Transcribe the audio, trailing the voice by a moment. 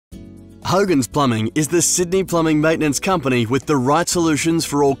Hogans Plumbing is the Sydney plumbing maintenance company with the right solutions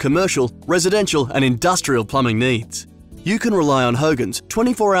for all commercial, residential and industrial plumbing needs. You can rely on Hogans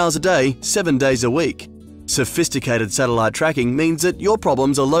 24 hours a day, 7 days a week. Sophisticated satellite tracking means that your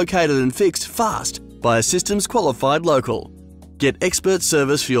problems are located and fixed fast by a systems qualified local. Get expert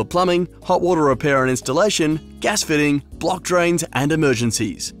service for your plumbing, hot water repair and installation, gas fitting, block drains and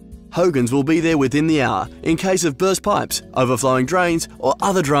emergencies. Hogans will be there within the hour in case of burst pipes, overflowing drains or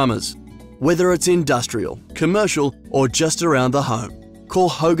other dramas. Whether it's industrial, commercial or just around the home, call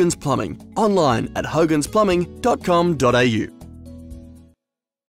Hogans Plumbing online at hogansplumbing.com.au.